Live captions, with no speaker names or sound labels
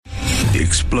The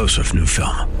explosive new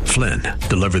film, Flynn,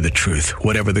 deliver the truth,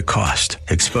 whatever the cost,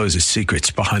 exposes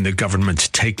secrets behind the government's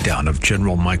takedown of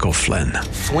General Michael Flynn.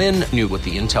 Flynn knew what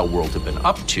the intel world had been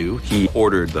up to. He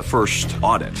ordered the first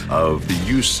audit of the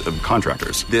use of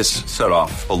contractors. This set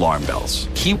off alarm bells.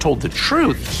 He told the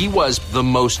truth. He was the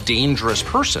most dangerous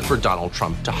person for Donald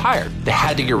Trump to hire. They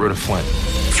had to get rid of Flynn.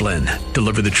 Flynn,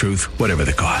 deliver the truth, whatever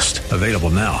the cost. Available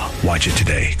now. Watch it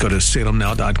today. Go to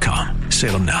salemnow.com.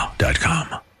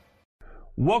 salemnow.com.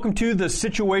 Welcome to the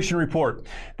Situation Report.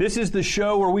 This is the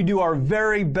show where we do our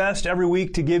very best every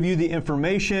week to give you the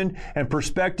information and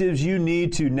perspectives you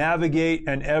need to navigate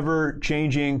an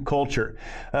ever-changing culture.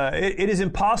 It is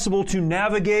impossible to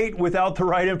navigate without the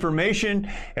right information,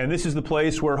 and this is the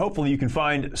place where hopefully you can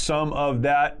find some of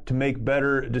that to make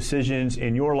better decisions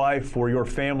in your life, for your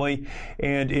family,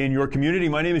 and in your community.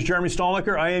 My name is Jeremy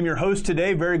Stalnecker. I am your host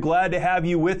today. Very glad to have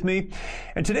you with me.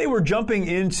 And today we're jumping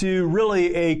into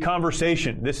really a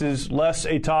conversation. This is less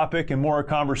a topic and more a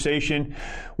conversation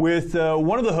with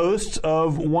one of the hosts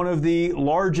of one of the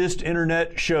largest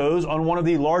internet shows on one of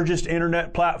the largest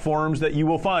internet platforms that you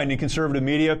will find in conservative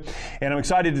media. And I'm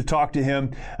excited to talk to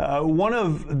him. One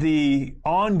of the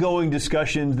ongoing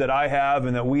discussions that I have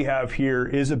and that we have here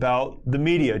is about the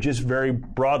media, just very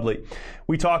broadly.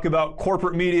 We talk about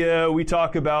corporate media. We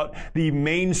talk about the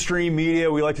mainstream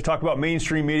media. We like to talk about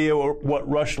mainstream media, or what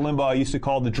Rush Limbaugh used to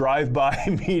call the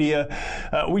drive-by media.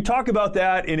 We talk about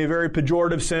that in a very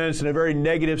pejorative sense, in a very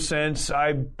negative sense.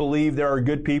 I believe there are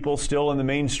good people still in the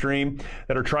mainstream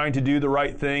that are trying to do the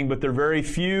right thing, but they're very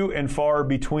few and far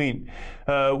between.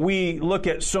 We look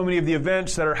at so many of the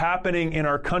events that are happening in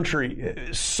our country,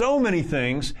 so many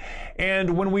things,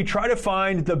 and when we try to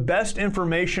find the best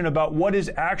information about what is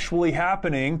actually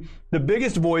happening, the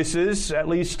biggest voices, at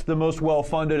least the most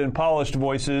well-funded and polished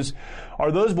voices,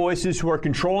 are those voices who are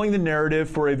controlling the narrative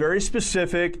for a very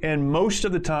specific and most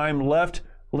of the time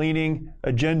left-leaning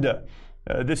agenda.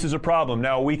 This is a problem.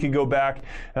 Now, we can go back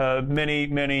many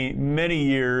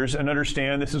years and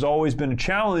understand this has always been a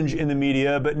challenge in the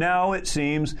media, but now it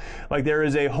seems like there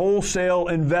is a wholesale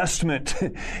investment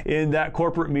in that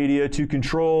corporate media to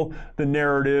control the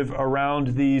narrative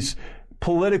around these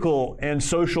political and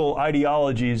social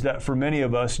ideologies that for many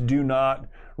of us do not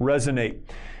resonate.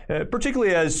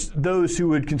 Particularly as those who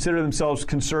would consider themselves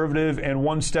conservative and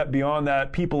one step beyond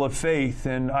that, people of faith.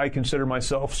 And I consider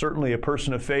myself certainly a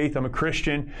person of faith. I'm a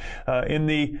Christian in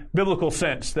the biblical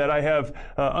sense that I have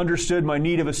understood my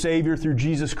need of a Savior through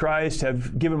Jesus Christ,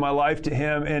 have given my life to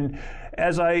Him. And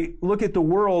as I look at the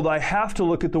world, I have to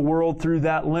look at the world through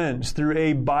that lens, through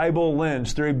a Bible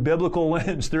lens, through a biblical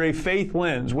lens, through a faith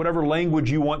lens, whatever language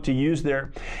you want to use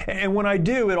there. And when I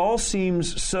do, it all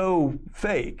seems so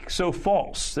fake, so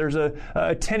false. There's a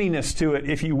tinniness to it,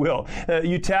 if you will.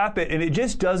 You tap it and it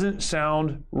just doesn't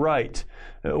sound right.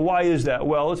 Why is that?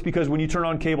 Well, it's because when you turn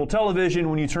on cable television,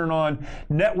 when you turn on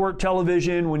network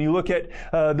television, when you look at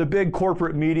the big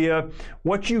corporate media,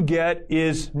 what you get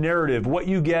is narrative. What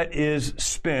you get is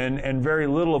spin, and very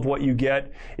little of what you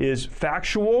get is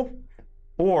factual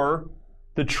or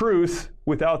the truth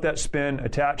without that spin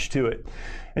attached to it.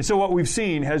 And so what we've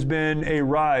seen has been a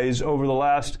rise over the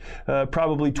last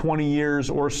probably 20 years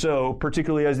or so,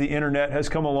 particularly as the internet has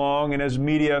come along and as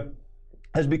media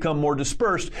has become more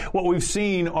dispersed. What we've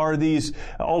seen are these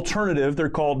alternative, they're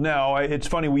called now, it's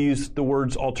funny we use the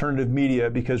words alternative media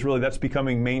because really that's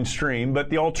becoming mainstream, but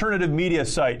the alternative media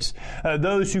sites,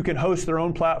 those who can host their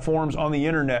own platforms on the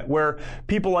internet, where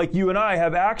people like you and I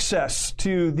have access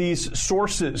to these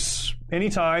sources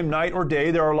anytime, night or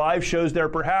day. There are live shows there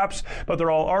perhaps, but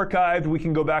they're all archived. We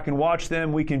can go back and watch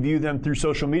them. We can view them through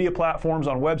social media platforms,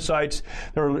 on websites.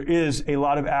 There is a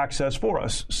lot of access for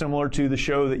us, similar to the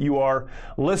show that you are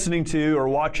listening to or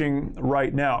watching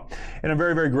right now. And I'm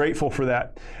very, very grateful for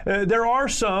that. There are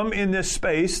some in this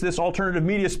space, this alternative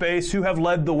media space, who have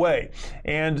led the way.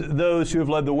 And those who have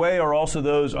led the way are also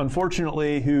those,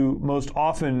 unfortunately, who most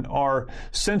often are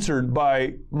censored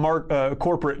by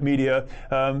corporate media,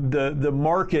 the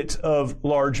market of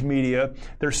large media.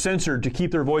 They're censored to keep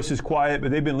their voices quiet,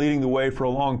 but they've been leading the way for a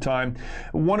long time.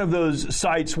 One of those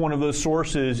sites, one of those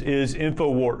sources is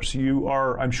InfoWars. You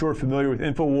are, I'm sure, familiar with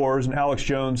InfoWars and Alex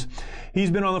Jones. He's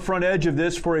been on the front edge of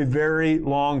this for a very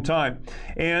long time.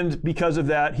 And because of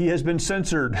that, he has been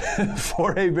censored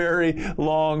for a very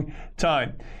long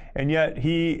time. And yet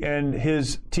he and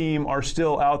his team are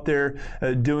still out there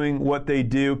doing what they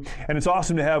do. And it's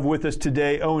awesome to have with us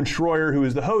today Owen Schroyer, who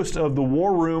is the host of The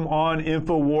War Room on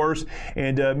InfoWars.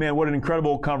 And man, what an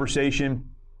incredible conversation.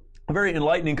 A very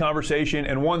enlightening conversation,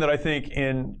 and one that I think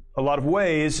in a lot of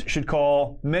ways should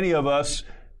call many of us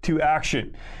to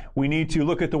action. We need to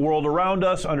look at the world around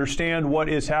us, understand what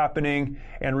is happening,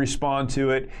 and respond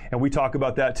to it. And we talk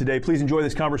about that today. Please enjoy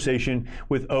this conversation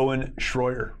with Owen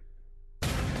Schroyer.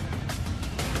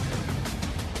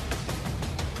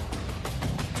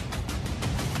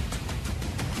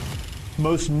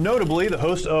 Most notably, the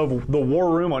host of The War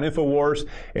Room on InfoWars,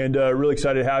 and really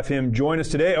excited to have him join us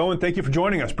today. Owen, thank you for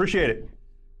joining us. Appreciate it.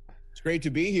 It's great to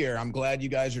be here. I'm glad you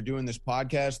guys are doing this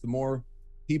podcast. The more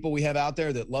people we have out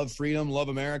there that love freedom, love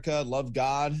America, love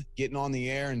God, getting on the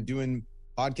air and doing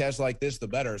podcasts like this, the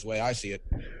better is the way I see it.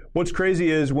 What's crazy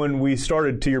is when we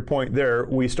started, to your point there,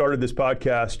 we started this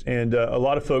podcast, and a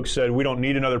lot of folks said we don't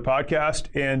need another podcast,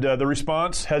 and the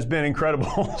response has been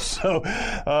incredible. So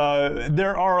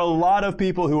there are a lot of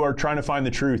people who are trying to find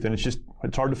the truth, and it's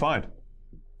hard to find.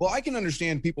 Well, I can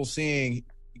understand people seeing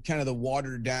kind of the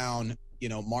watered down,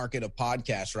 market of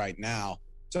podcasts right now.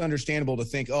 It's understandable to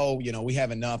think, we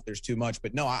have enough, there's too much.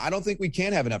 But no, I don't think we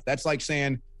can have enough. That's like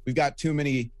saying we've got too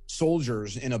many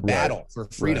soldiers in a battle for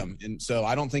freedom. Right. And so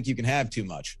I don't think you can have too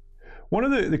much. One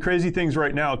of the crazy things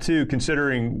right now, too,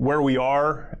 considering where we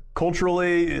are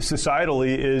culturally,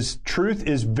 societally, is truth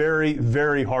is very,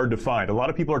 very hard to find. A lot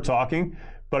of people are talking,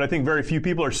 but I think very few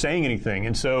people are saying anything.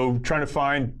 And so trying to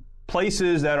find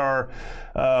places that are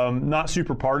not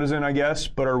super partisan, I guess,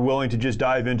 but are willing to just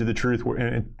dive into the truth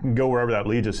and go wherever that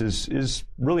leads us is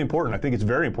really important. I think it's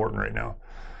very important right now.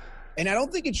 And I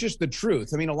don't think it's just the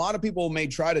truth. I mean, a lot of people may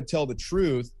try to tell the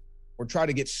truth or try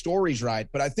to get stories right,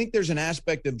 but I think there's an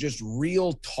aspect of just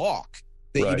real talk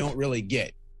that you don't really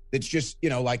get. It's just,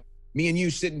 like me and you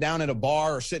sitting down at a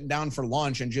bar or sitting down for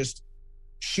lunch and just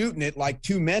shooting it like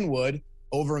two men would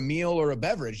over a meal or a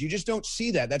beverage. You just don't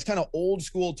see that. That's kind of old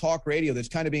school talk radio that's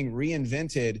kind of being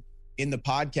reinvented in the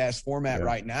podcast format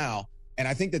right now. And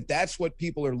I think that that's what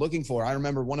people are looking for. I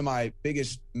remember one of my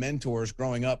biggest mentors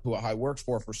growing up, who I worked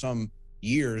for some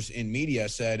years in media,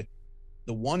 said,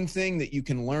 the one thing that you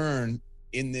can learn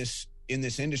in this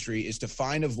industry is to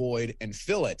find a void and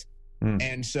fill it.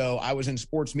 And so I was in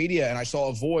sports media and I saw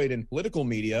a void in political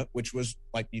media, which was,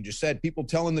 like you just said, people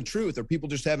telling the truth or people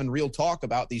just having real talk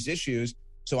about these issues.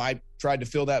 So I tried to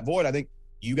fill that void. I think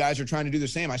you guys are trying to do the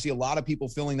same. I see a lot of people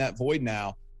filling that void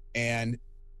now. And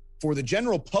for the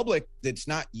general public that's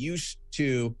not used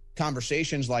to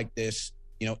conversations like this,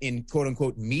 in quote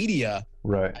unquote media,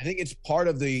 I think it's part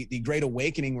of the great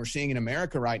awakening we're seeing in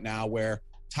America right now, where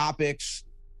topics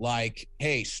like,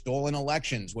 hey, stolen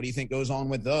elections, what do you think goes on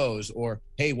with those? Or,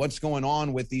 hey, what's going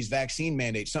on with these vaccine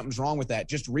mandates? Something's wrong with that.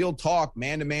 Just real talk,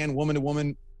 man to man, woman to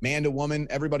woman, man to woman,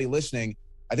 everybody listening.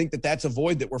 I think that that's a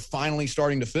void that we're finally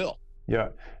starting to fill. Yeah.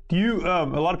 Do you, a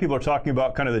lot of people are talking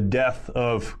about kind of the death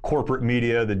of corporate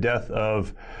media, the death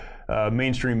of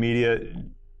mainstream media.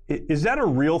 Is that a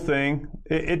real thing?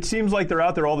 It seems like they're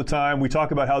out there all the time. We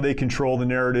talk about how they control the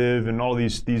narrative and all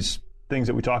these things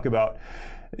that we talk about.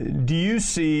 Do you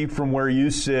see from where you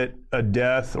sit a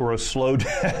death or a slow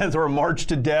death or a march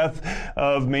to death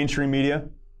of mainstream media?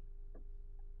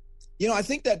 I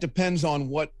think that depends on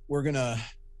what we're going to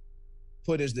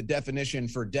put as the definition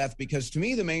for death, because to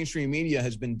me, the mainstream media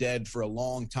has been dead for a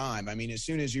long time. I mean, as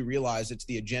soon as you realize it's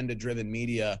the agenda-driven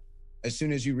media, as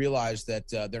soon as you realize that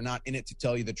they're not in it to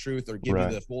tell you the truth or give you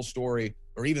the full story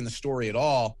or even the story at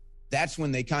all, that's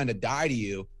when they kind of die to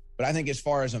you. But I think as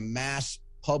far as a mass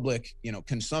public,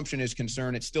 consumption is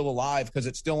concerned, it's still alive because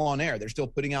it's still on air. They're still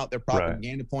putting out their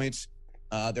propaganda points.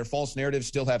 Their false narratives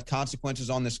still have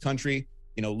consequences on this country.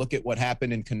 Look at what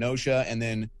happened in Kenosha and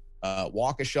then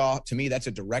Waukesha. To me, that's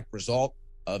a direct result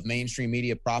of mainstream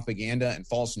media propaganda and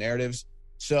false narratives.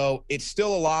 So it's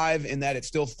still alive in that it's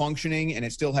still functioning and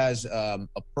it still has a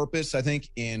purpose, I think,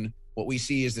 in what we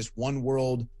see as this one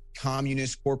world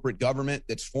communist corporate government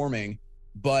that's forming.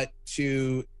 But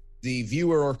to the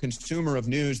viewer or consumer of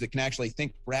news that can actually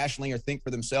think rationally or think for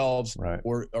themselves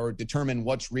or determine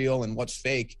what's real and what's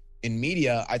fake in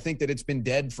media, I think that it's been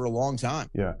dead for a long time.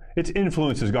 Yeah. Its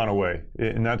influence has gone away.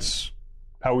 And that's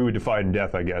how we would define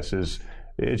death, I guess, is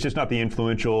it's just not the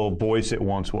influential voice it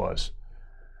once was.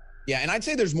 Yeah. And I'd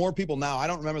say there's more people now. I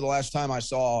don't remember the last time I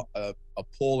saw a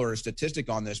poll or a statistic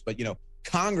on this, but,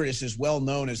 Congress is well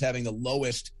known as having the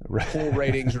lowest poll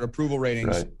ratings or approval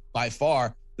ratings by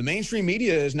far. The mainstream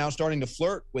media is now starting to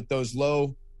flirt with those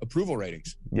low approval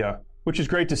ratings. Yeah, which is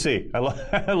great to see. I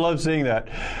love seeing that.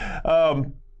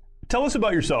 Tell us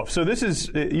about yourself. So this is,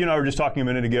 you and I were just talking a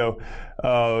minute ago.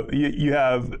 You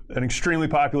have an extremely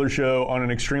popular show on an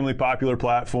extremely popular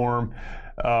platform.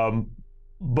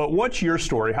 But what's your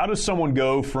story? How does someone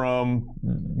go from,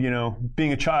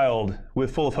 being a child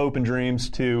full of hope and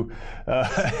dreams to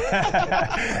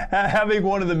having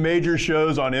one of the major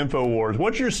shows on InfoWars?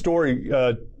 What's your story,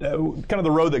 kind of the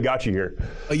road that got you here?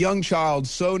 A young child,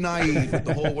 so naive with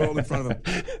the whole world in front of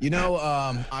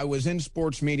him. I was in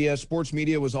sports media. Sports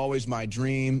media was always my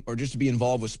dream, or just to be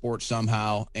involved with sports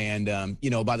somehow. And,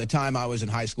 by the time I was in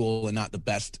high school and not the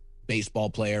best baseball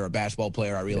player or basketball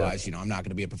player, I realized, I'm not going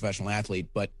to be a professional athlete,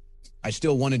 but I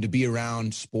still wanted to be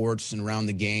around sports and around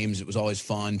the games. It was always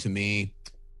fun to me.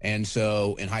 And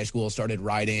so in high school, I started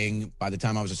writing. By the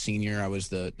time I was a senior, I was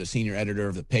the senior editor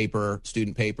of the paper,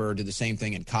 student paper, did the same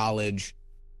thing in college.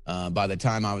 By the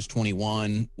time I was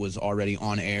 21, was already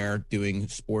on air doing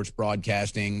sports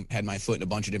broadcasting, had my foot in a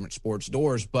bunch of different sports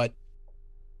doors. But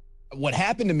what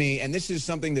happened to me, and this is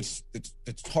something that's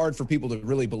hard for people to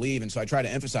really believe, and so I try to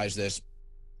emphasize this,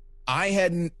 I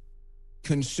hadn't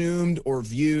consumed or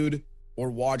viewed or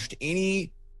watched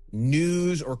any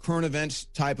news or current events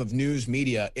type of news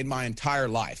media in my entire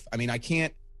life.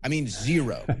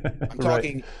 Zero. I'm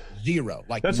talking zero.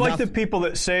 That's nothing. Like the people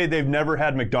that say they've never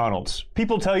had McDonald's.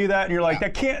 People tell you that, and you're like,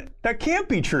 that can't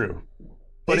be true.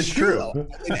 But it's true.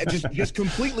 just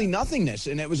completely nothingness.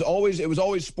 And it was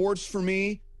always sports for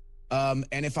me.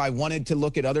 And if I wanted to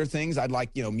look at other things, I'd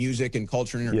like, music and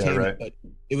culture and entertainment. Yeah, right. But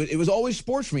it was always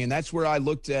sports for me. And that's where I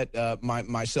looked at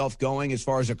myself going as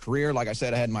far as a career. Like I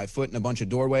said, I had my foot in a bunch of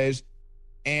doorways.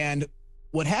 And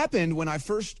what happened when I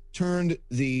first turned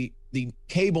the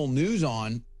cable news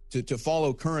on to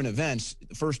follow current events,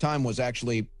 the first time was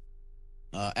actually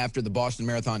after the Boston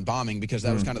Marathon bombing, because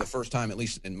that was kind of the first time, at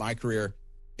least in my career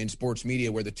in sports media,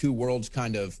 where the two worlds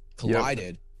kind of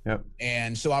collided. Yep.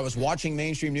 And so I was watching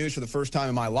mainstream news for the first time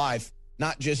in my life,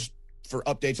 not just for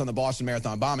updates on the Boston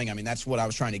Marathon bombing. I mean, that's what I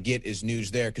was trying to get, is news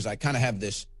there, because I kind of have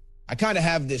this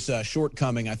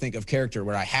shortcoming, I think, of character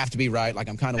where I have to be right. Like,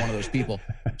 I'm kind of one of those people.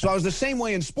 So I was the same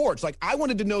way in sports. Like, I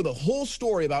wanted to know the whole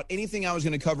story about anything I was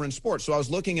going to cover in sports. So I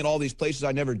was looking at all these places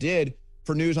I never did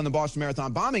for news on the Boston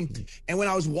Marathon bombing. And when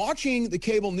I was watching the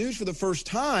cable news for the first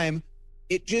time,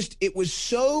 it was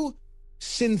so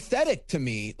synthetic to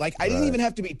me. Like, I didn't even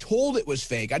have to be told it was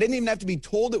fake. I didn't even have to be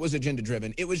told it was agenda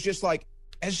driven. It was just like,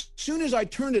 as soon as I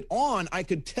turned it on, I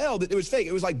could tell that it was fake.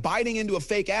 It was like biting into a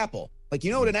fake apple. Like,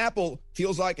 you know what an apple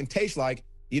feels like and tastes like,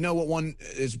 you know what one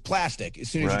is plastic as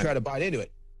soon as you try to bite into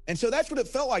it. And so that's what it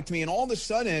felt like to me. And all of a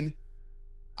sudden,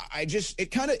 it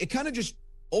kind of just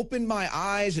opened my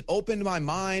eyes, it opened my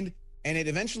mind, and it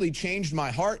eventually changed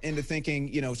my heart into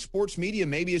thinking, sports media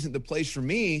maybe isn't the place for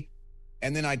me.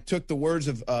 And then I took the words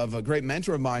of a great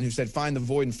mentor of mine who said, find the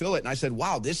void and fill it. And I said,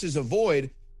 wow, this is a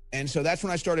void. And so that's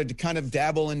when I started to kind of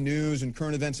dabble in news and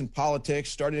current events and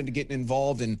politics, started to get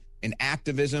involved in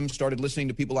activism, started listening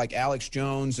to people like Alex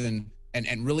Jones and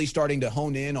really starting to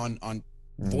hone in on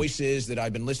voices that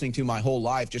I've been listening to my whole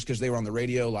life just because they were on the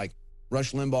radio, like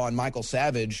Rush Limbaugh and Michael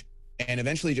Savage, and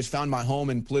eventually just found my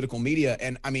home in political media.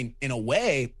 And I mean, in a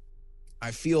way, I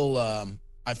feel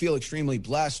extremely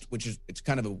blessed, it's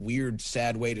kind of a weird,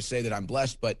 sad way to say that I'm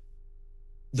blessed, but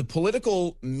the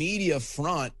political media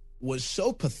front was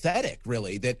so pathetic,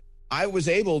 really, that I was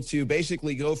able to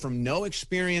basically go from no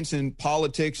experience in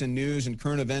politics and news and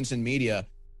current events and media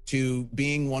to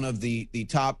being one of the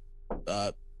top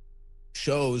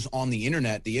shows on the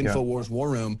internet, the InfoWars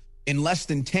War Room, in less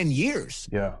than 10 years.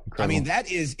 Yeah, incredible. I mean,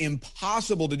 that is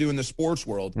impossible to do in the sports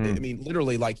world. I mean,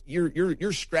 literally, like,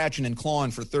 you're scratching and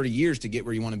clawing for 30 years to get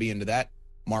where you want to be into that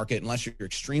market, unless you're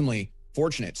extremely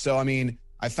fortunate. So, I mean,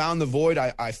 I found the void,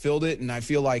 I filled it, and I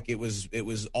feel like it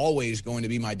was always going to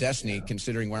be my destiny,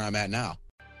 considering where I'm at now.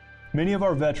 Many of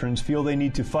our veterans feel they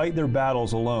need to fight their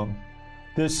battles alone.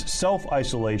 This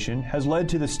self-isolation has led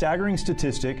to the staggering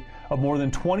statistic of more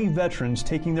than 20 veterans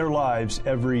taking their lives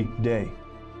every day.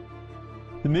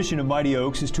 The mission of Mighty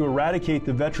Oaks is to eradicate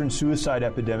the veteran suicide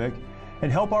epidemic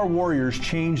and help our warriors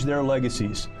change their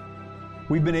legacies.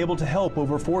 We've been able to help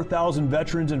over 4,000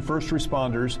 veterans and first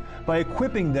responders by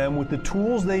equipping them with the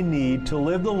tools they need to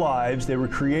live the lives they were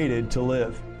created to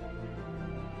live.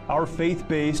 Our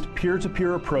faith-based,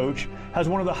 peer-to-peer approach has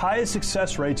one of the highest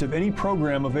success rates of any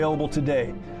program available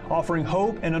today, offering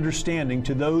hope and understanding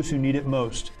to those who need it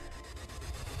most.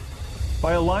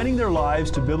 By aligning their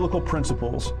lives to biblical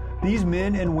principles, these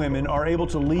men and women are able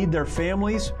to lead their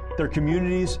families, their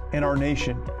communities, and our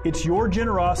nation. It's your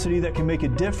generosity that can make a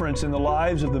difference in the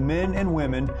lives of the men and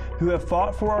women who have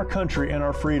fought for our country and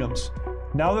our freedoms.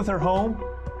 Now that they're home,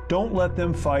 don't let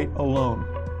them fight alone.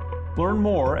 Learn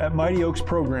more at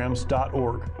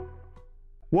mightyoaksprograms.org.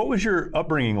 What was your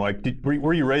upbringing like?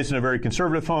 Were you raised in a very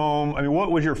conservative home? I mean,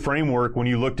 what was your framework when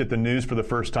you looked at the news for the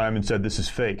first time and said, this is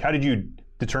fake? How did you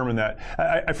determine that?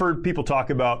 I've heard people talk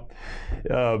about,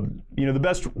 the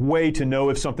best way to know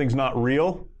if something's not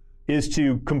real is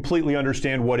to completely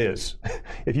understand what is.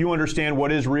 If you understand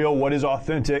what is real, what is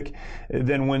authentic,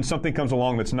 then when something comes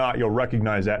along that's not, you'll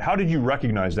recognize that. How did you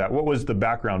recognize that? What was the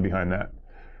background behind that?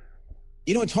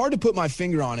 It's hard to put my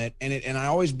finger on it, and I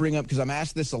always bring up, because I'm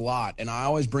asked this a lot, and I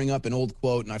always bring up an old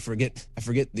quote, and I forget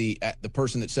the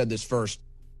person that said this first,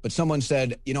 but someone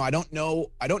said, I don't know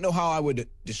how I would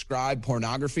describe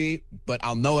pornography, but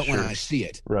I'll know it when I see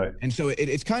it. Right. And so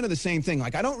it's kind of the same thing.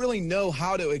 Like, I don't really know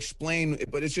how to explain it,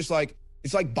 but it's just like,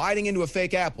 it's like biting into a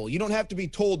fake apple. You don't have to be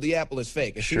told the apple is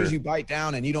fake. As soon as you bite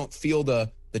down and you don't feel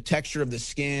the texture of the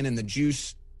skin and the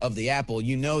juice of the apple,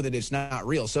 you know that it's not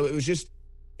real. So it was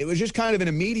just kind of an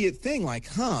immediate thing, like,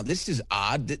 this is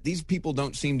odd. These people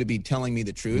don't seem to be telling me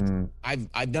the truth.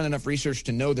 I've done enough research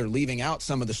to know they're leaving out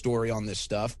some of the story on this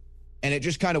stuff. And it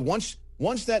just kind of, once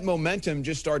that momentum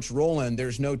just starts rolling,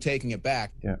 there's no taking it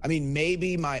back. Yeah. I mean,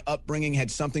 maybe my upbringing had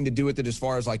something to do with it as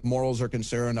far as like morals are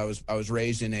concerned. I was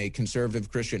raised in a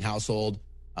conservative Christian household.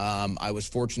 I was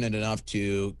fortunate enough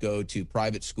to go to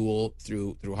private school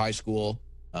through high school,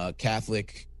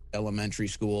 Catholic elementary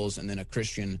schools, and then a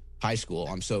Christian high school.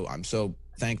 I'm so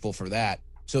thankful for that.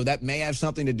 So that may have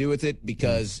something to do with it,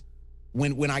 because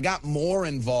when I got more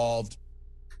involved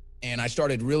and I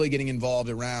started really getting involved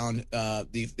around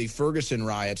the Ferguson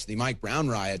riots, the Mike Brown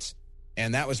riots,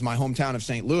 and that was my hometown of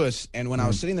St. Louis. And when I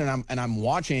was sitting there and I'm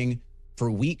watching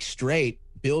for weeks straight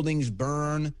buildings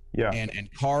burn and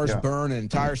cars burn and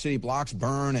entire city blocks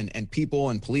burn and people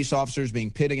and police officers being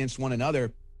pit against one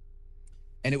another.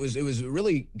 And it was a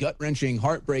really gut-wrenching,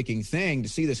 heartbreaking thing to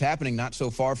see this happening not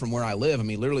so far from where I live. I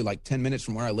mean, literally like 10 minutes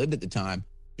from where I lived at the time,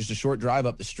 just a short drive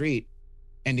up the street.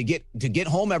 And to get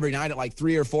home every night at like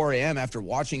 3 or 4 a.m. after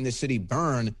watching this city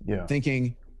burn,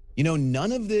 thinking,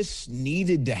 none of this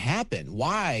needed to happen.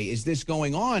 Why is this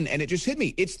going on? And it just hit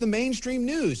me. It's the mainstream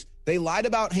news. They lied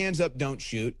about hands up, don't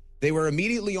shoot. They were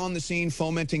immediately on the scene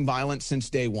fomenting violence since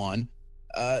day one.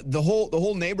 The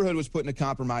whole neighborhood was put in a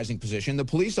compromising position. The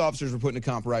police officers were put in a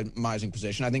compromising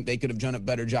position. I think they could have done a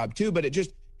better job too, but it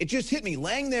just hit me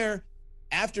laying there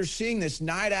after seeing this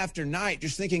night after night,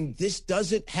 just thinking, this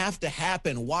doesn't have to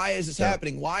happen. Why is this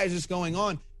happening? Why is this going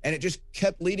on? And it just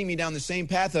kept leading me down the same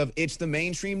path of, it's the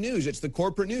mainstream news, it's the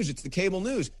corporate news, it's the cable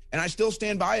news. And I still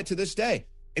stand by it to this day.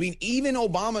 I mean, even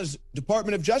Obama's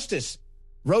Department of Justice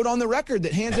wrote on the record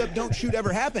that hands up, don't shoot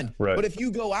ever happened. Right. But if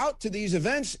you go out to these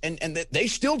events and they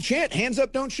still chant hands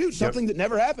up, don't shoot, something that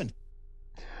never happened.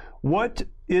 What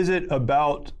is it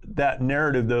about that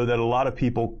narrative, though, that a lot of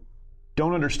people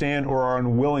don't understand or are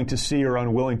unwilling to see or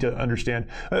unwilling to understand?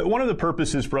 One of the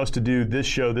purposes for us to do this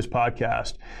show, this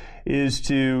podcast, is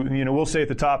to, we'll say at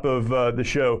the top of the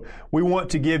show, we want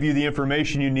to give you the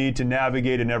information you need to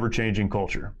navigate an ever-changing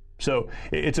culture. So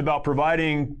it's about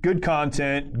providing good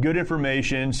content, good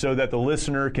information, so that the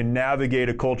listener can navigate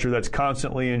a culture that's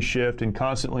constantly in shift and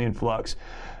constantly in flux.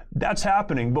 That's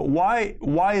happening, but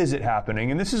why is it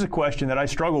happening? And this is a question that I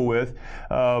struggle with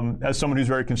as someone who's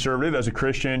very conservative, as a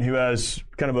Christian who has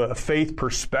kind of a faith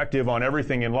perspective on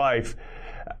everything in life.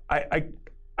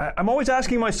 I'm always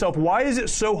asking myself, why is it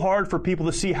so hard for people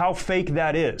to see how fake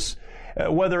that is?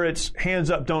 Whether it's hands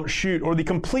up, don't shoot, or the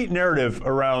complete narrative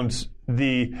around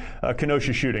the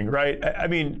Kenosha shooting, right? I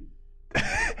mean,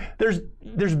 there's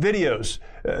videos.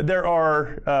 There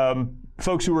are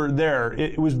folks who were there.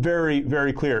 It was very,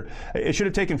 very clear. It should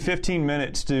have taken 15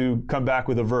 minutes to come back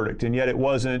with a verdict, and yet it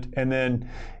wasn't. And then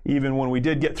even when we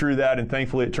did get through that, and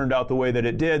thankfully it turned out the way that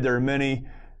it did,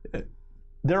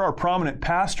 there are prominent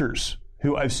pastors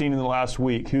who I've seen in the last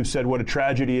week who said what a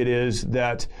tragedy it is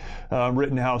that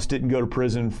Rittenhouse didn't go to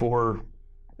prison for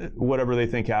whatever they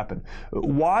think happened.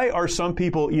 Why are some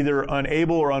people either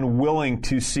unable or unwilling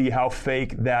to see how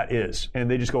fake that is,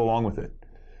 and they just go along with it?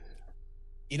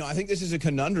 I think this is a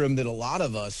conundrum that a lot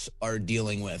of us are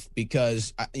dealing with,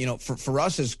 because, for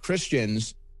us as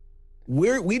Christians,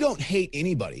 we don't hate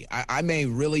anybody. I may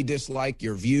really dislike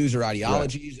your views or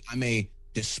ideologies. Right. I may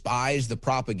despise the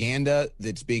propaganda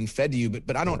that's being fed to you,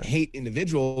 but I don't hate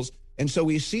individuals. And so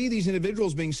we see these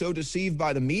individuals being so deceived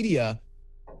by the media.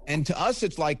 And to us,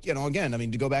 it's like, again, I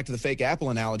mean, to go back to the fake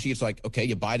apple analogy, it's like, okay,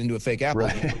 you bite into a fake apple.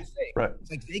 Right. Right. It's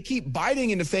like they keep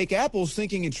biting into fake apples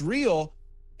thinking it's real.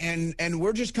 And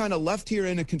we're just kind of left here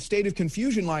in a state of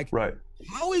confusion, like,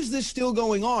 how is this still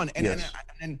going on?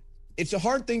 And it's a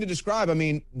hard thing to describe. I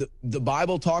mean, the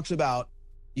Bible talks about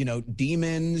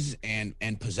demons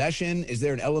and possession? Is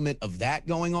there an element of that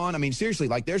going on? I mean, seriously,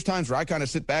 like there's times where I kind of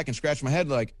sit back and scratch my head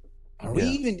like, are we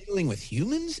even dealing with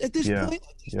humans at this point?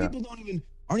 Like, these people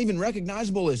aren't even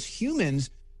recognizable as humans.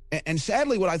 And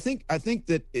sadly, what I think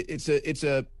that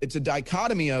it's a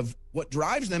dichotomy of what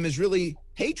drives them is really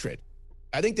hatred.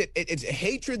 I think that it's a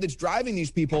hatred that's driving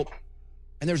these people,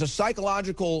 and there's a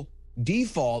psychological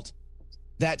default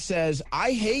that says,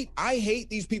 I hate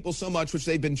these people so much, which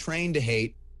they've been trained to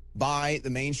hate by the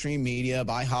mainstream media,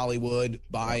 by Hollywood,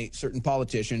 by certain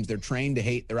politicians. They're trained to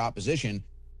hate their opposition.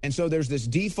 And so there's this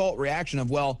default reaction of,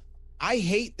 well, I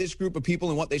hate this group of people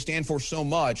and what they stand for so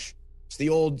much. It's the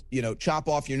old, chop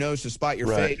off your nose to spite your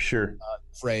face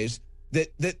phrase, that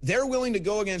they're willing to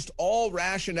go against all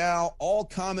rationale, all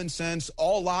common sense,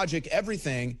 all logic,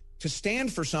 everything to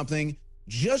stand for something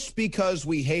just because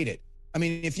we hate it. I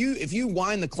mean, if you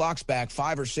wind the clocks back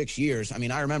 5 or 6 years, I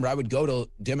mean, I remember I would go to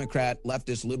Democrat,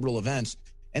 leftist, liberal events,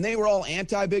 and they were all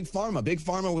anti-Big Pharma. Big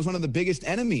Pharma was one of the biggest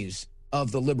enemies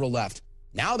of the liberal left.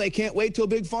 Now they can't wait till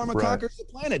Big Pharma conquers the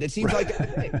planet. It seems like,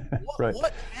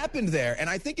 what happened there? And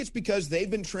I think it's because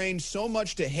they've been trained so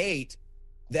much to hate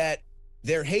that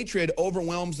their hatred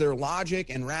overwhelms their logic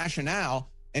and rationale.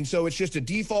 And so it's just a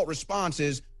default response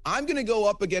is, I'm going to go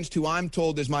up against who I'm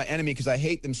told is my enemy because I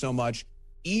hate them so much,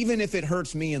 even if it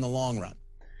hurts me in the long run.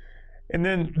 And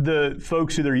then the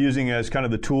folks who they're using as kind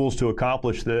of the tools to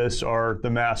accomplish this are the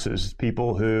masses,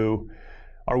 people who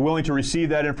are willing to receive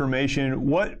that information.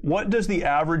 What does the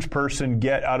average person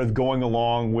get out of going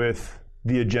along with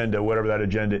the agenda, whatever that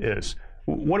agenda is?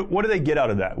 What do they get out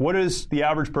of that? What does the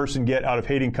average person get out of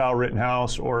hating Kyle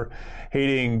Rittenhouse or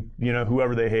hating,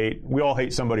 whoever they hate? We all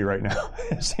hate somebody right now.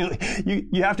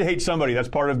 You have to hate somebody. That's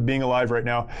part of being alive right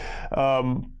now.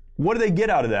 What do they get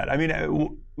out of that? I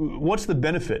mean, what's the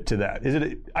benefit to that? Is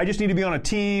it, I just need to be on a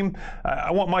team.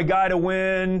 I want my guy to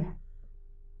win.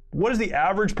 What is the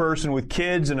average person with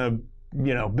kids and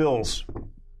bills?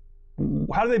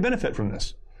 How do they benefit from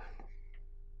this?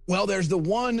 Well, there's the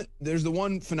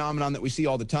one phenomenon that we see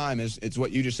all the time is it's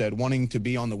what you just said, wanting to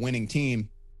be on the winning team.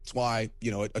 It's why,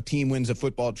 a team wins a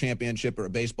football championship or a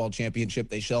baseball championship.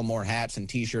 They sell more hats and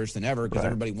T-shirts than ever because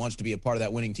everybody wants to be a part of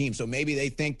that winning team. So maybe they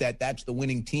think that that's the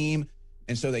winning team,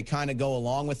 and so they kind of go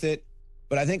along with it.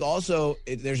 But I think also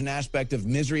there's an aspect of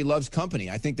misery loves company.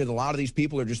 I think that a lot of these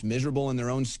people are just miserable in their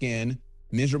own skin,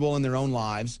 miserable in their own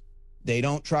lives. They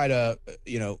don't try to,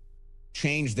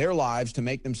 change their lives to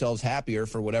make themselves happier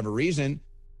for whatever reason.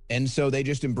 And so they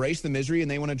just embrace the misery,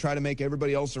 and they want to try to make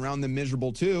everybody else around them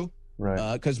miserable too.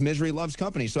 Right. Because misery loves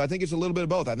company. So I think it's a little bit of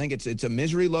both. I think it's a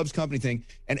misery loves company thing.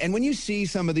 And when you see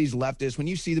some of these leftists, when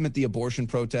you see them at the abortion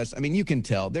protests, I mean, you can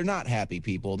tell they're not happy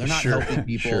people. They're not healthy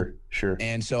people. Sure.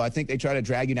 And so I think they try to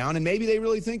drag you down, and maybe they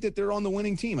really think that they're on the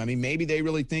winning team. I mean, maybe they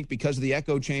really think because of the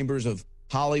echo chambers of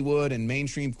Hollywood and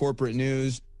mainstream corporate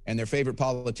news and their favorite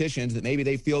politicians that maybe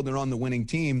they feel they're on the winning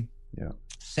team. Yeah.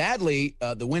 Sadly,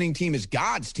 the winning team is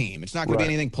God's team. It's not going to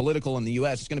be anything political in the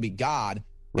U.S. It's going to be God.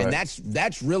 Right. And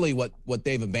that's really what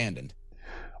they've abandoned.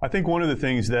 I think one of the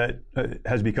things that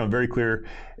has become very clear,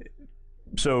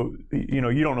 so, you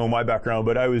don't know my background,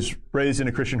 but I was raised in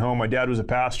a Christian home. My dad was a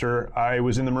pastor. I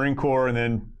was in the Marine Corps and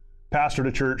then pastored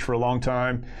a church for a long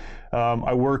time.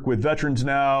 I work with veterans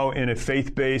now in a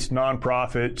faith-based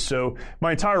nonprofit. So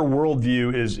my entire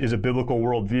worldview is a biblical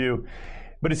worldview.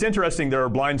 But it's interesting, there are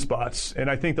blind spots. And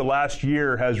I think the last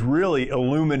year has really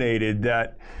illuminated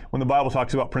that when the Bible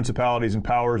talks about principalities and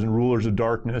powers and rulers of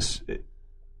darkness,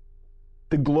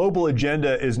 the global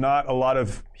agenda is not a lot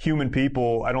of human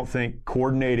people, I don't think,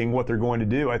 coordinating what they're going to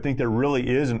do. I think there really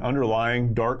is an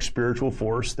underlying dark spiritual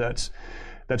force that's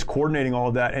coordinating all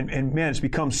of that. And man, it's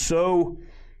become so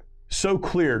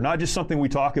clear, not just something we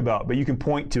talk about, but you can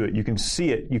point to it, you can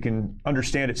see it, you can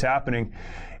understand it's happening.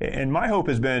 And my hope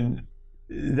has been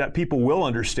that people will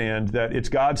understand that it's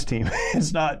God's team.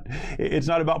 It's not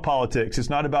about politics. It's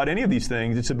not about any of these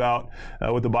things. It's about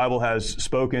what the Bible has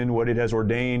spoken, what it has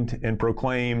ordained and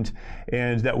proclaimed,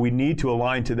 and that we need to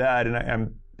align to that.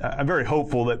 And I'm very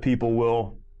hopeful that people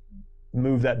will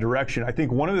move that direction. I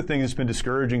think one of the things that's been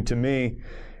discouraging to me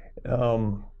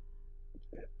on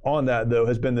that, though,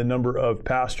 has been the number of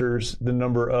pastors, the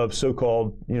number of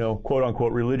so-called, quote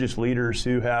unquote, religious leaders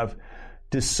who have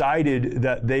decided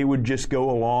that they would just go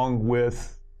along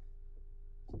with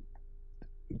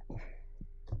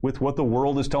with what the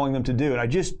world is telling them to do. And I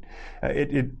just,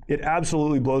 it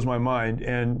absolutely blows my mind.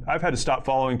 And I've had to stop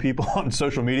following people on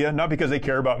social media, not because they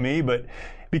care about me, but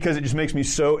because it just makes me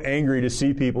so angry to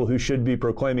see people who should be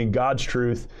proclaiming God's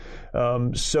truth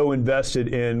so invested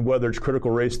in whether it's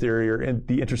critical race theory or in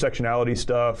the intersectionality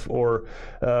stuff or,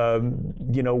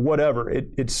 whatever.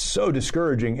 It's so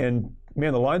discouraging. And,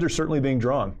 man, the lines are certainly being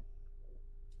drawn.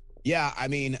 Yeah, I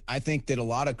mean, I think that a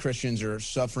lot of Christians are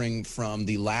suffering from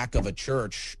the lack of a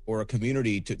church or a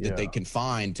community that they can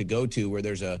find to go to where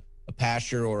there's a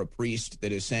pastor or a priest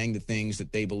that is saying the things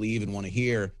that they believe and want to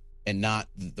hear and not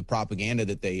the propaganda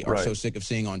that they are so sick of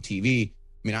seeing on TV.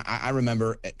 I mean, I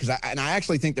remember, because I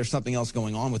actually think there's something else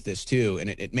going on with this too,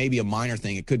 and it may be a minor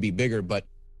thing. It could be bigger, but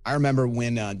I remember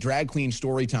when Drag Queen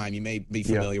Storytime, you may be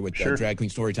familiar with Drag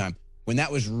Queen Storytime, when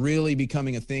that was really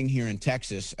becoming a thing here in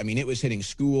Texas. I mean, it was hitting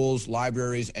schools,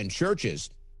 libraries, and churches.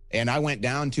 And I went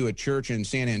down to a church in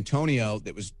San Antonio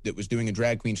that was doing a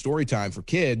Drag Queen Storytime for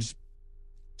kids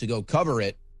to go cover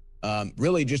it,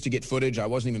 really just to get footage. I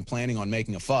wasn't even planning on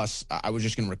making a fuss. I was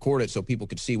just going to record it so people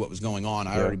could see what was going on.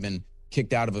 I already been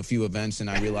kicked out of a few events, and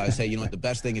I realized, hey, you know what, the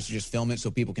best thing is to just film it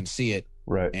so people can see it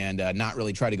and not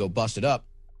really try to go bust it up.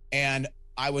 And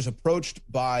I was approached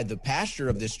by the pastor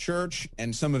of this church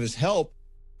and some of his help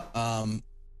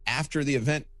after the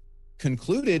event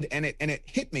concluded, and it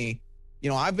hit me. You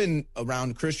know, I've been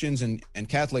around Christians and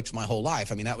Catholics my whole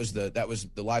life. I mean, that was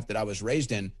the life that I was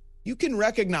raised in. You can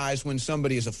recognize when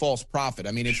somebody is a false prophet.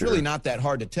 I mean, it's really not that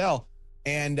hard to tell.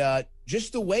 And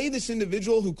just the way this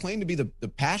individual who claimed to be the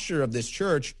pastor of this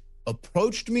church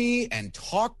approached me and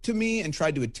talked to me and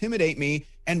tried to intimidate me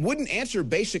and wouldn't answer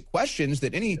basic questions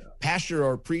that any pastor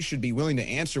or priest should be willing to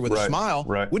answer with a smile,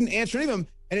 wouldn't answer any of them.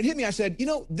 And it hit me. I said, you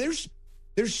know, there's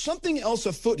something else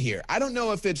afoot here. I don't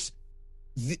know if it's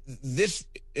these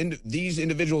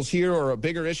individuals here or a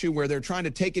bigger issue where they're trying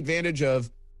to take advantage of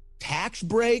tax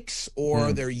breaks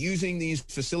or they're using these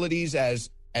facilities as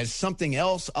something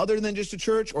else other than just a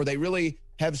church, or they really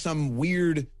have some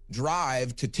weird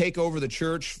drive to take over the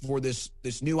church for this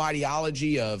new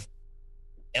ideology of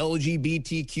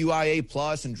LGBTQIA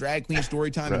plus and drag queen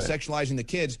storytime and sexualizing the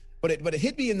kids. But it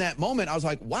hit me in that moment. I was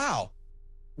like, wow,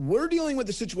 we're dealing with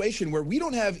a situation where we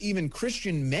don't have even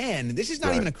Christian men. This is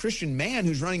not even a Christian man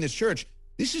who's running this church.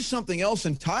 This is something else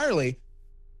entirely.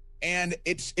 And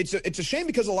it's a shame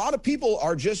because a lot of people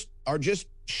are just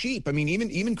sheep. I mean,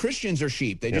 even Christians are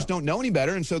sheep. They just don't know any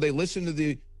better. And so they listen to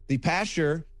the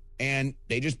pastor and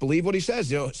they just believe what he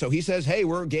says. You know, so he says, hey,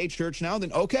 we're a gay church now.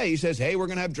 Then, okay. He says, hey, we're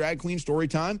going to have drag queen story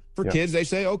time for kids. They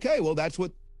say, okay, well, that's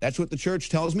what the church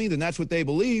tells me. Then that's what they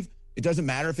believe. It doesn't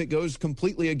matter if it goes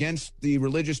completely against the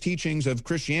religious teachings of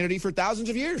Christianity for thousands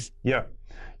of years.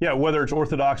 Yeah, whether it's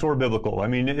Orthodox or biblical. I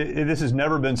mean, this has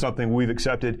never been something we've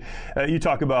accepted. You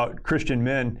talk about Christian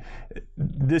men.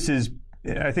 This is,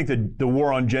 I think that the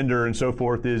war on gender and so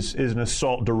forth is an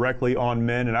assault directly on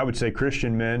men, and I would say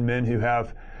Christian men who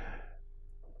have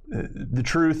the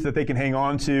truth that they can hang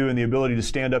on to and the ability to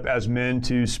stand up as men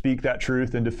to speak that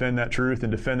truth and defend that truth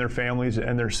and defend their families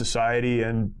and their society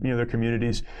and their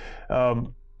communities.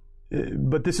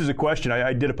 But this is a question.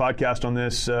 I did a podcast on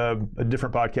this, a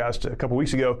different podcast a couple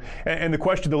weeks ago, and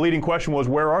the leading question was,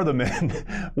 where are the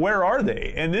men? Where are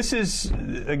they? And this is,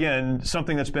 again,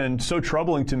 something that's been so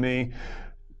troubling to me.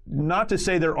 Not to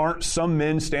say there aren't some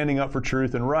men standing up for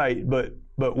truth and right, but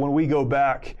when we go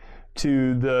back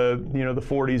to the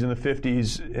 40s and the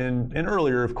 50s and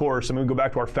earlier, of course, I mean, we go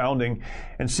back to our founding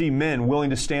and see men willing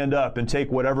to stand up and take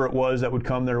whatever it was that would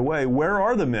come their way. Where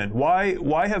are the men?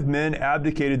 Why have men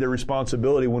abdicated their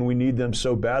responsibility when we need them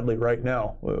so badly right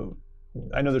now?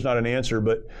 I know there's not an answer,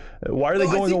 but why are they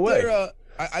going away?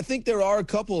 I think there are a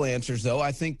couple answers, though.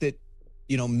 I think that,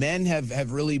 men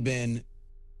have really been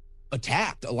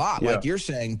attacked a lot, like you're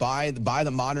saying, by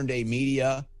the modern day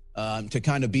media, to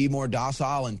kind of be more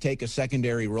docile and take a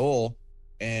secondary role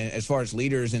as far as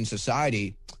leaders in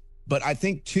society. But I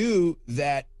think, too,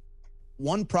 that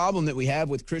one problem that we have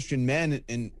with Christian men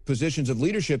in positions of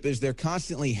leadership is they're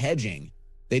constantly hedging.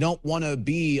 They don't want to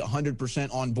be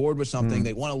 100% on board with something.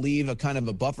 They want to leave a kind of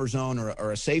a buffer zone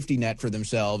or a safety net for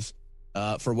themselves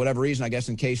for whatever reason, I guess,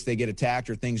 in case they get attacked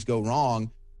or things go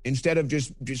wrong, instead of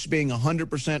just being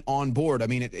 100% on board. I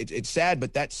mean, it's sad,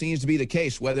 but that seems to be the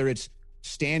case, whether it's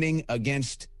standing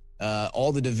against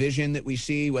all the division that we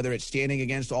see, whether it's standing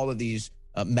against all of these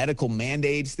medical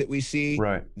mandates that we see.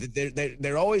 Right.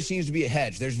 There always seems to be a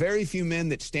hedge. There's very few men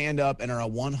that stand up and are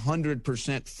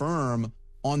 100% firm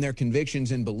on their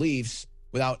convictions and beliefs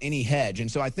without any hedge. And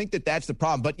so I think that that's the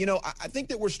problem. But, I think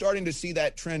that we're starting to see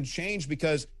that trend change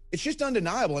because it's just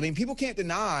undeniable. I mean, people can't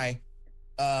deny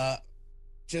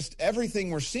just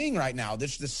everything we're seeing right now.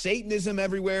 There's the Satanism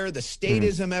everywhere, the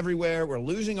statism everywhere. We're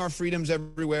losing our freedoms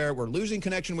everywhere. We're losing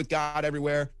connection with God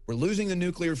everywhere. We're losing the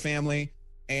nuclear family.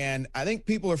 And I think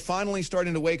people are finally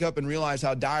starting to wake up and realize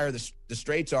how dire the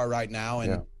straits are right now.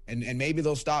 And maybe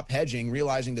they'll stop hedging,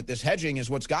 realizing that this hedging is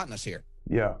what's gotten us here.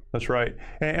 Yeah, that's right.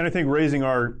 And I think raising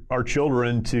our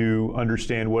children to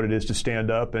understand what it is to stand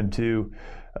up and to,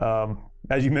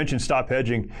 as you mentioned, stop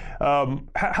hedging.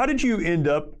 How did you end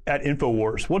up at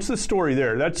InfoWars? What's the story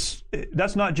there? That's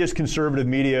not just conservative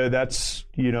media. That's,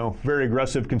 very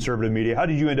aggressive conservative media. How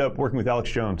did you end up working with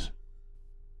Alex Jones?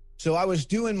 So I was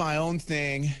doing my own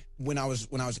thing when I was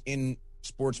in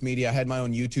sports media. I had my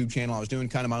own YouTube channel. I was doing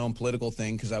kind of my own political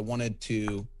thing because I wanted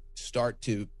to start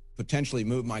to potentially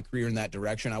move my career in that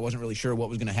direction. I wasn't really sure what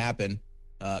was going to happen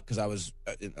because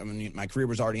my career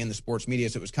was already in the sports media,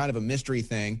 so it was kind of a mystery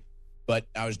thing. But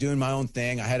I was doing my own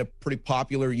thing. I had a pretty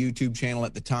popular YouTube channel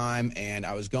at the time, and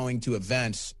I was going to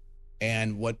events.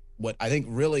 And what I think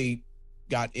really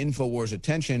got InfoWars'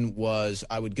 attention was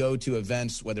I would go to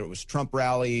events, whether it was Trump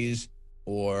rallies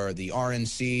or the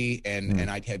RNC, and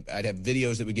I'd have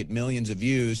videos that would get millions of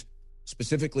views,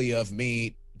 specifically of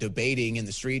me debating in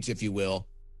the streets, if you will,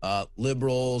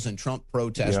 liberals and Trump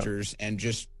protesters, and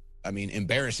just,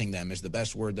 embarrassing them is the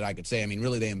best word that I could say.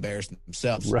 Really, they embarrassed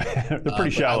themselves. Right. They're pretty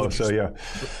shallow,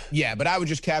 Yeah, but I would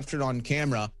just capture it on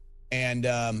camera. And,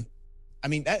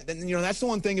 that's the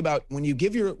one thing about when you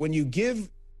give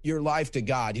your life to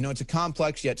God, it's a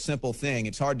complex yet simple thing.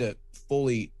 It's hard to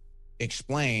fully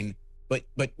explain, but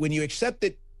when you accept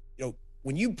it,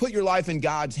 when you put your life in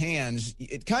God's hands,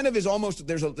 it kind of is almost,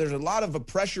 there's a lot of a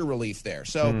pressure relief there.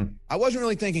 So I wasn't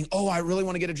really thinking, I really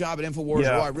want to get a job at InfoWars.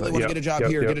 I really want to get a job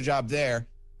here, get a job there.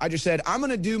 I just said, I'm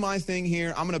going to do my thing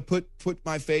here. I'm going to put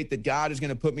my faith that God is going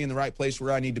to put me in the right place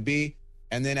where I need to be.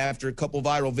 And then after a couple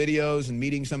viral videos and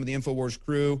meeting some of the InfoWars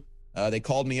crew, they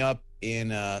called me up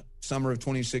in summer of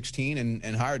 2016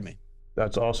 and hired me.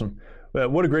 That's awesome.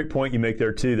 What a great point you make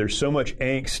there, too. There's so much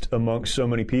angst amongst so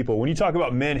many people. When you talk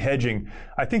about men hedging,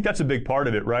 I think that's a big part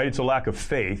of it, right? It's a lack of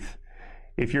faith.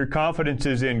 If your confidence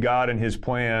is in God and His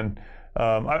plan,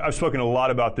 I've spoken a lot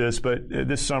about this, but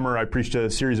this summer I preached a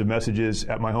series of messages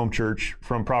at my home church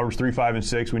from Proverbs 3, 5, and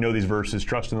 6. We know these verses,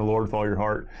 trust in the Lord with all your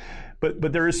heart.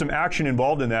 But there is some action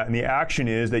involved in that, and the action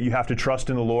is that you have to trust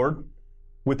in the Lord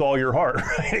with all your heart.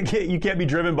 Right? You can't be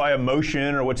driven by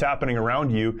emotion or what's happening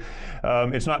around you.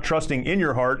 It's not trusting in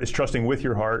your heart, it's trusting with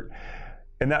your heart.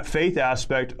 And that faith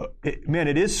aspect,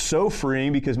 it is so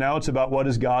freeing because now it's about what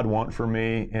does God want for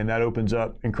me, and that opens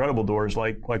up incredible doors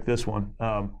like this one.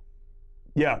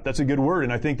 That's a good word,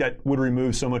 and I think that would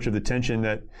remove so much of the tension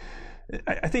that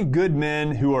I think good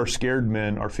men who are scared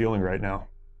men are feeling right now.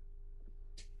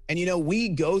 And we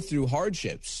go through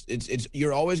hardships.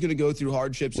 You're always going to go through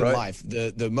hardships in life.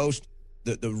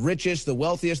 The richest, the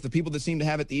wealthiest, the people that seem to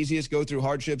have it the easiest go through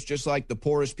hardships, just like the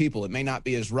poorest people. It may not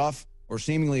be as rough or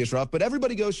seemingly as rough, but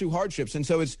everybody goes through hardships. And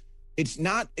so it's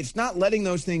not letting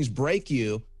those things break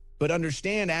you, but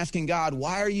asking God,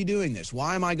 why are you doing this?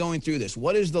 Why am I going through this?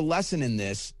 What is the lesson in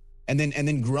this? And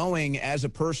then growing as a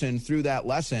person through that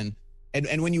lesson.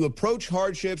 And when you approach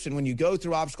hardships and when you go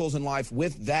through obstacles in life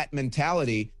with that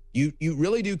mentality, you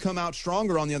really do come out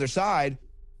stronger on the other side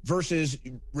versus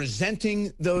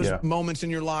resenting those moments in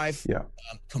your life,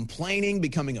 complaining,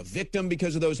 becoming a victim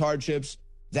because of those hardships.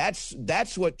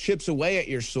 That's what chips away at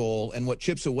your soul and what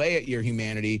chips away at your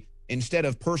humanity, instead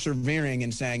of persevering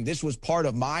and saying, this was part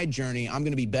of my journey, I'm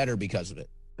going to be better because of it.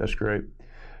 That's great.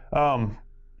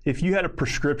 If you had a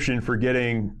prescription for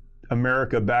getting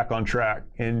America back on track,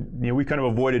 and we kind of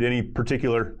avoided any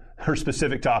particular or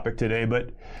specific topic today,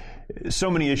 but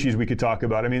so many issues we could talk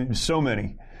about. So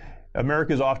many.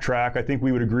 America's off track. I think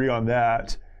we would agree on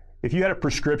that. If you had a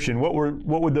prescription, what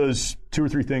would those 2 or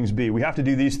 3 things be? We have to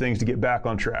do these things to get back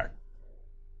on track.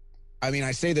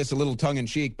 I say this a little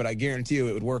tongue-in-cheek, but I guarantee you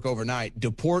it would work overnight.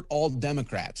 Deport all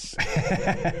Democrats.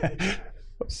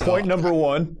 Point number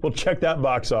 1. We'll check that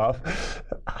box off.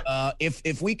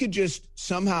 If we could just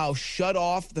somehow shut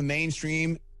off the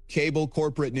mainstream cable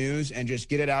corporate news and just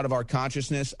get it out of our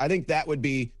consciousness, I think that would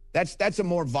be that's a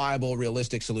more viable,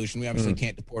 realistic solution. We obviously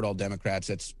can't deport all Democrats.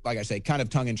 That's, like I say, kind of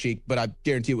tongue-in-cheek, but I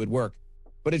guarantee it would work.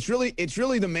 But it's really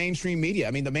the mainstream media.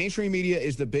 The mainstream media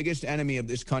is the biggest enemy of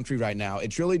this country right now.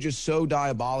 It's really just so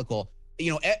diabolical.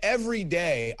 Every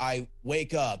day I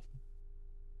wake up,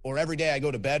 or every day I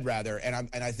go to bed rather, and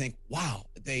I think, wow,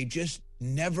 they just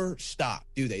never stop,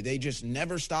 do they? They just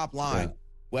never stop lying. Yeah.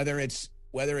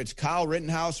 Whether it's Kyle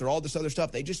Rittenhouse or all this other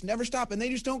stuff, they just never stop, and they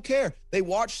just don't care. They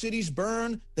watch cities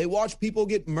burn. They watch people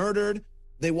get murdered.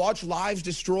 They watch lives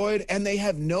destroyed, and they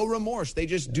have no remorse. They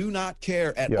just do not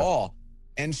care at all.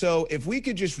 And so if we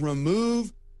could just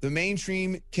remove the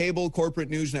mainstream cable corporate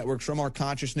news networks from our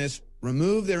consciousness,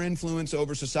 remove their influence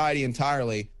over society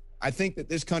entirely, I think that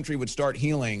this country would start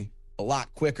healing a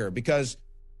lot quicker, because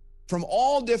from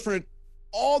all the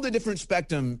different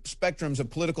spectrums of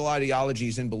political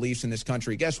ideologies and beliefs in this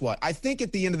country, guess what? I think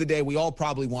at the end of the day, we all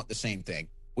probably want the same thing.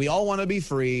 We all want to be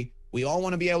free. We all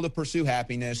want to be able to pursue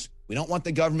happiness. We don't want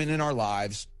the government in our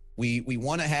lives. We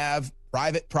want to have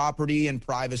private property and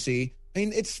privacy. I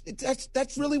mean,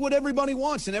 that's really what everybody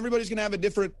wants, and everybody's going to have a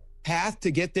different path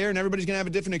to get there, and everybody's going to have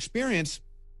a different experience.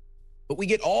 But we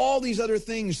get all these other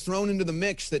things thrown into the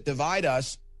mix that divide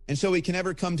us, and so we can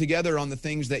never come together on the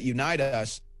things that unite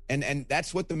us. And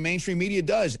that's what the mainstream media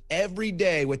does every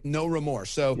day with no remorse.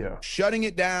 So shutting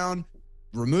it down,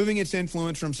 removing its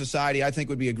influence from society, I think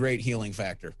would be a great healing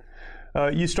factor.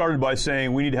 You started by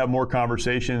saying we need to have more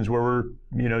conversations where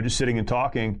we're, just sitting and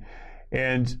talking.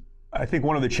 And I think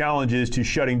one of the challenges to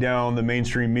shutting down the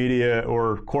mainstream media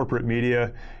or corporate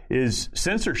media is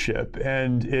censorship,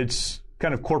 and it's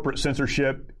kind of corporate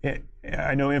censorship.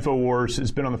 I know InfoWars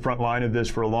has been on the front line of this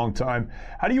for a long time.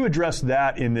 How do you address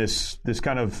that in this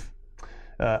kind of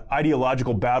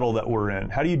ideological battle that we're in?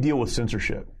 How do you deal with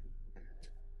censorship?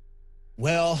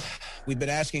 Well, we've been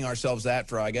asking ourselves that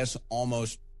for, I guess,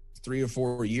 almost 3 or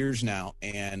 4 years now.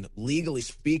 And legally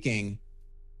speaking,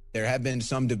 there have been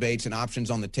some debates and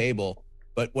options on the table.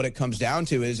 But what it comes down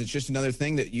to is it's just another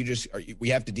thing that we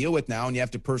have to deal with now, and you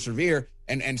have to persevere.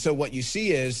 And so what you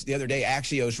see is the other day,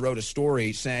 Axios wrote a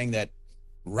story saying that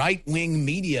right-wing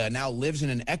media now lives in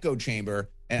an echo chamber.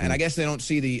 And I guess they don't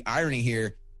see the irony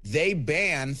here. They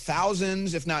ban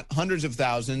thousands, if not hundreds of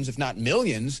thousands, if not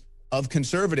millions of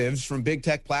conservatives from big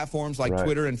tech platforms like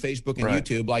Twitter and Facebook and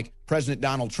YouTube, like President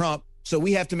Donald Trump. So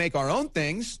we have to make our own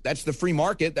things. That's the free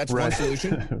market. That's one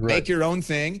solution. Make your own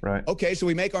thing. Okay, so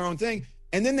we make our own thing.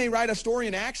 And then they write a story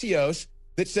in Axios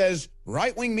that says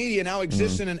right-wing media now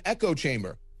exists in an echo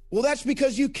chamber. Well, that's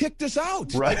because you kicked us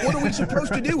out. Like, what are we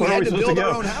supposed to do? We had to build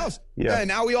our own house. And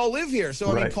now we all live here.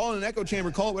 So, I mean, call it an echo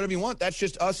chamber, call it whatever you want. That's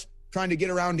just us trying to get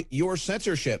around your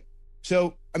censorship.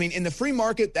 So, I mean, in the free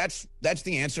market, that's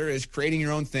the answer, is creating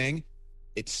your own thing.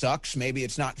 It sucks. Maybe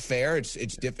it's not fair.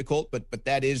 It's difficult, but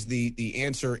that is the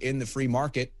answer in the free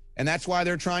market. And that's why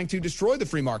they're trying to destroy the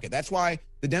free market. That's why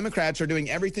the Democrats are doing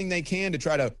everything they can to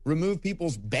try to remove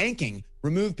people's banking,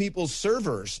 remove people's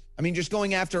servers. I mean, just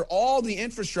going after all the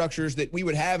infrastructures that we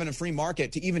would have in a free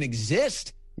market to even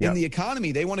exist in the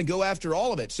economy. They want to go after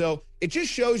all of it. So it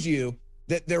just shows you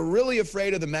that they're really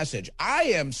afraid of the message. I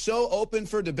am so open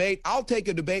for debate. I'll take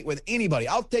a debate with anybody.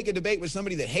 I'll take a debate with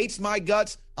somebody that hates my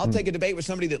guts. I'll take a debate with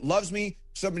somebody that loves me,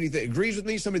 somebody that agrees with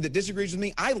me, somebody that disagrees with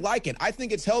me. I like it. I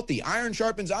think it's healthy. Iron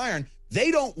sharpens iron.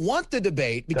 They don't want the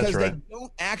debate because they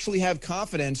don't actually have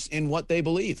confidence in what they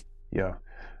believe. Yeah,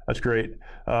 that's great.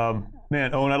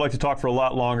 Man, Owen, I'd like to talk for a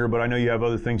lot longer, but I know you have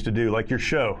other things to do, like your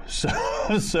show.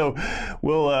 So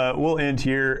we'll end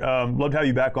here. Love to have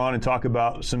you back on and talk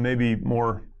about some maybe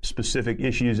more specific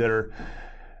issues that are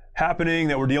happening,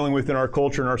 that we're dealing with in our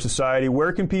culture and our society.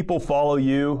 Where can people follow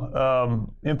you?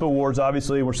 InfoWars,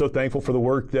 obviously, we're so thankful for the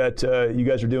work that you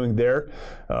guys are doing there.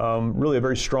 Really a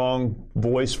very strong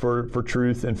voice for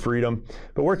truth and freedom.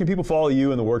 But where can people follow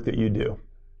you and the work that you do?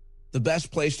 The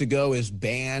best place to go is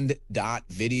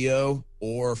band.video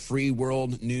or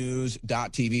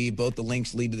freeworldnews.tv. Both the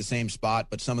links lead to the same spot,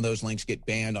 but some of those links get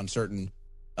banned on certain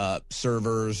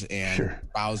servers and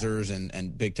browsers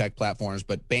and big tech platforms.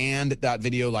 But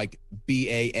band.video, like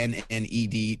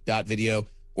BANNED.video,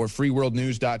 or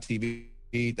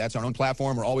freeworldnews.tv. That's our own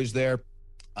platform. We're always there.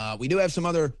 We do have some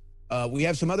other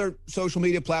social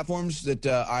media platforms that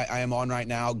I am on right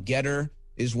now. Getter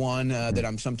is one that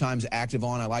I'm sometimes active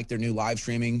on. I like their new live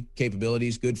streaming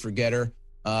capabilities. Good for Getter.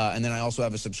 And then I also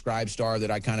have a Subscribestar that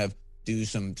I kind of do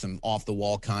some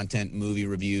off-the-wall content, movie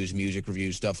reviews, music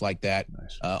reviews, stuff like that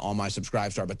on my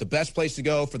Subscribestar. But the best place to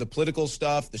go for the political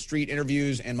stuff, the street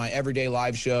interviews, and my everyday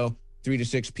live show, 3 to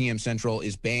 6 p.m. Central,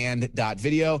 is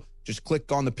band.video. Just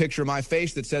click on the picture of my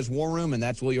face that says War Room, and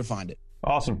that's where you'll find it.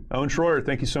 Awesome. Owen Schroyer,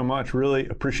 thank you so much. Really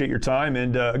appreciate your time.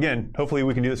 And again, hopefully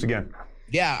we can do this again.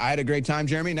 Yeah, I had a great time,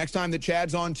 Jeremy. Next time that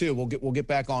Chad's on too, we'll get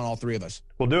back on, all three of us.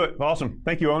 We'll do it. Awesome.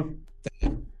 Thank you, Owen.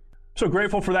 So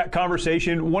grateful for that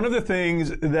conversation. One of the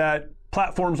things that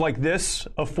platforms like this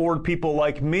afford people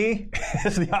like me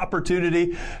is the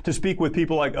opportunity to speak with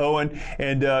people like Owen.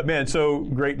 And man, so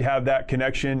great to have that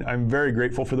connection. I'm very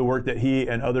grateful for the work that he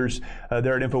and others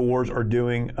there at InfoWars are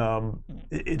doing.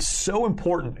 It's so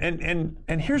important.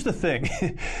 And here's the thing.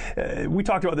 We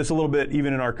talked about this a little bit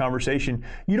even in our conversation.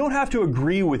 You don't have to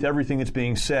agree with everything that's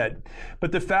being said.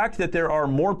 But the fact that there are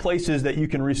more places that you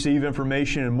can receive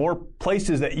information and more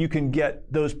places that you can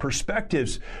get those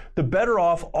perspectives, the better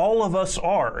off all of us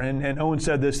are. And Owen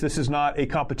said this is not a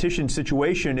competition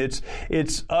situation.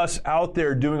 It's us out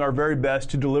there doing our very best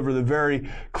to deliver the very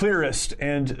clearest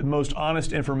and most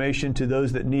honest information to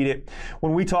those that need it.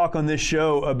 When we talk on this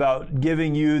show about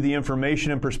giving you the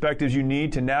information and perspectives you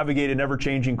need to navigate an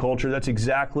ever-changing culture, that's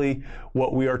exactly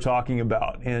what we are talking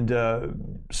about. And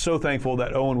so thankful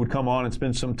that Owen would come on and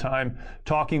spend some time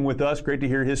talking with us. Great to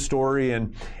hear his story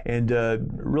and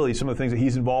really some of the things that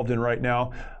he's involved in right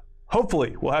now.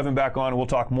 Hopefully, we'll have him back on and we'll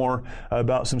talk more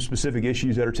about some specific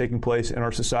issues that are taking place in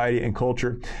our society and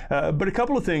culture. But a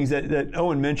couple of things that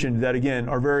Owen mentioned that, again,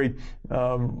 are very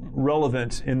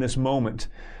relevant in this moment.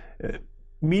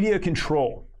 Media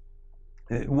control.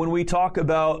 When we talk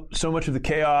about so much of the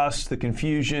chaos, the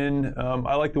confusion,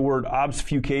 I like the word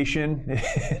obfuscation.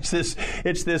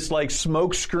 It's this like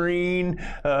smoke screen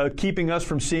keeping us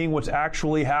from seeing what's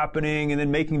actually happening and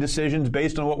then making decisions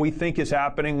based on what we think is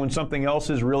happening when something else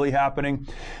is really happening.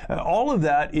 All of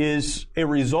that is a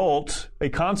result, a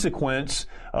consequence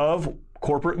of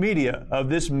corporate media, of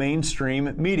this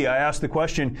mainstream media. I asked the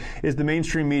question, is the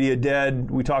mainstream media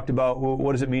dead? We talked about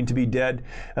what does it mean to be dead?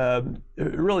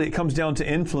 Really, it comes down to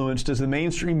influence. Does the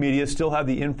mainstream media still have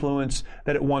the influence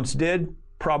that it once did?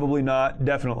 Probably not,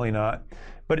 definitely not.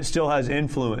 But it still has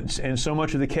influence. And so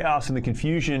much of the chaos and the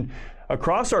confusion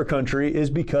across our country is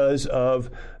because of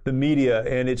the media.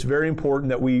 And it's very important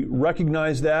that we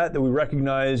recognize that we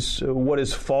recognize what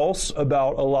is false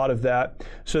about a lot of that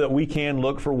so that we can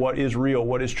look for what is real,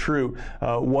 what is true,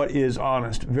 what is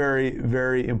honest. Very,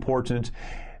 very important.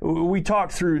 We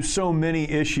talked through so many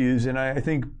issues, and I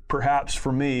think perhaps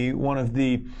for me, one of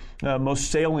the most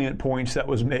salient points that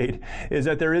was made is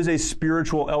that there is a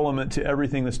spiritual element to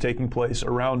everything that's taking place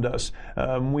around us.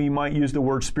 We might use the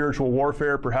word spiritual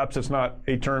warfare. Perhaps it's not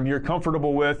a term you're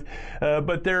comfortable with,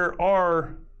 but there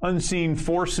are unseen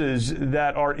forces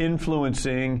that are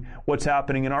influencing what's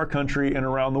happening in our country and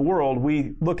around the world.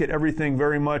 We look at everything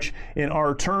very much in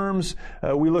our terms.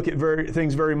 We look at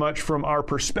things very much from our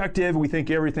perspective. We think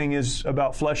everything is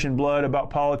about flesh and blood, about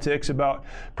politics, about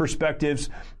perspectives.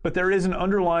 But there is an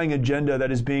underlying agenda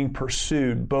that is being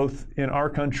pursued both in our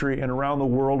country and around the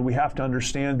world. We have to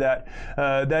understand that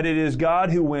it is God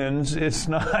who wins. It's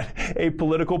not a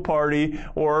political party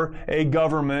or a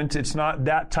government. It's not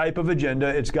that type of agenda.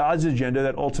 It's God's agenda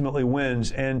that ultimately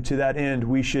wins. And to that end,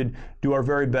 we should do our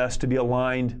very best to be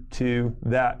aligned to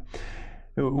that.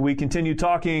 We continued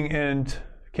talking and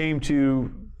came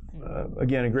to,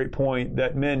 again, a great point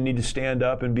that men need to stand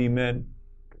up and be men.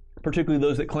 Particularly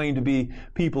those that claim to be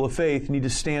people of faith need to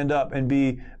stand up and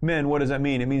be men. What does that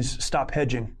mean? It means stop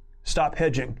hedging. Stop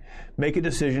hedging. Make a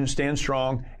decision, stand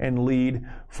strong, and lead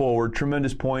forward.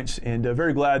 Tremendous points, and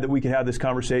very glad that we could have this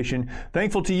conversation.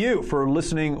 Thankful to you for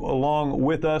listening along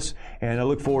with us, and I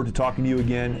look forward to talking to you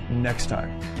again next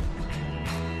time.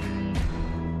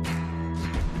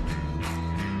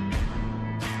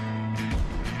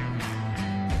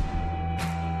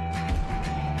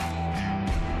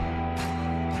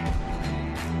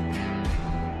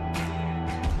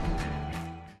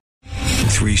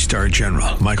 Three-star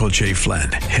General Michael J.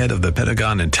 Flynn, head of the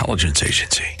Pentagon Intelligence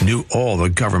Agency, knew all the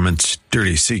government's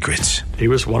dirty secrets. He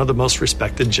was one of the most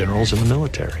respected generals in the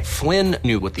military. Flynn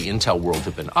knew what the intel world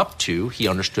had been up to. He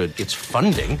understood its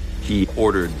funding. He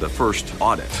ordered the first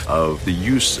audit of the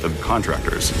use of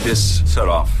contractors. This set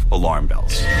off alarm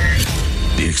bells.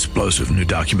 The explosive new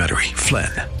documentary,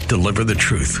 Flynn, Deliver the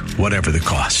Truth, Whatever the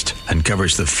Cost,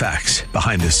 uncovers the facts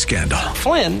behind this scandal.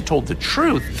 Flynn told the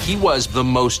truth. He was the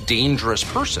most dangerous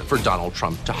person for Donald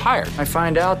Trump to hire. I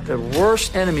find out the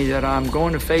worst enemy that I'm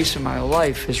going to face in my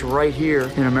life is right here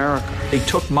in America. They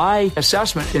took my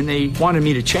assessment and they wanted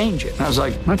me to change it. And I was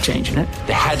like, I'm not changing it.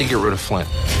 They had to get rid of Flynn.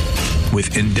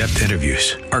 With in-depth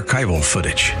interviews, archival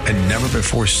footage, and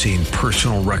never-before-seen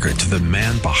personal records of the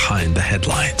man behind the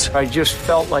headlines. I just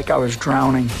felt like I was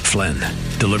drowning. Flynn,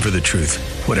 Deliver the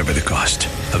Truth, Whatever the Cost.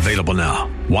 Available now.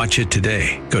 Watch it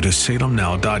today. Go to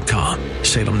salemnow.com.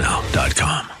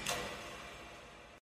 salemnow.com.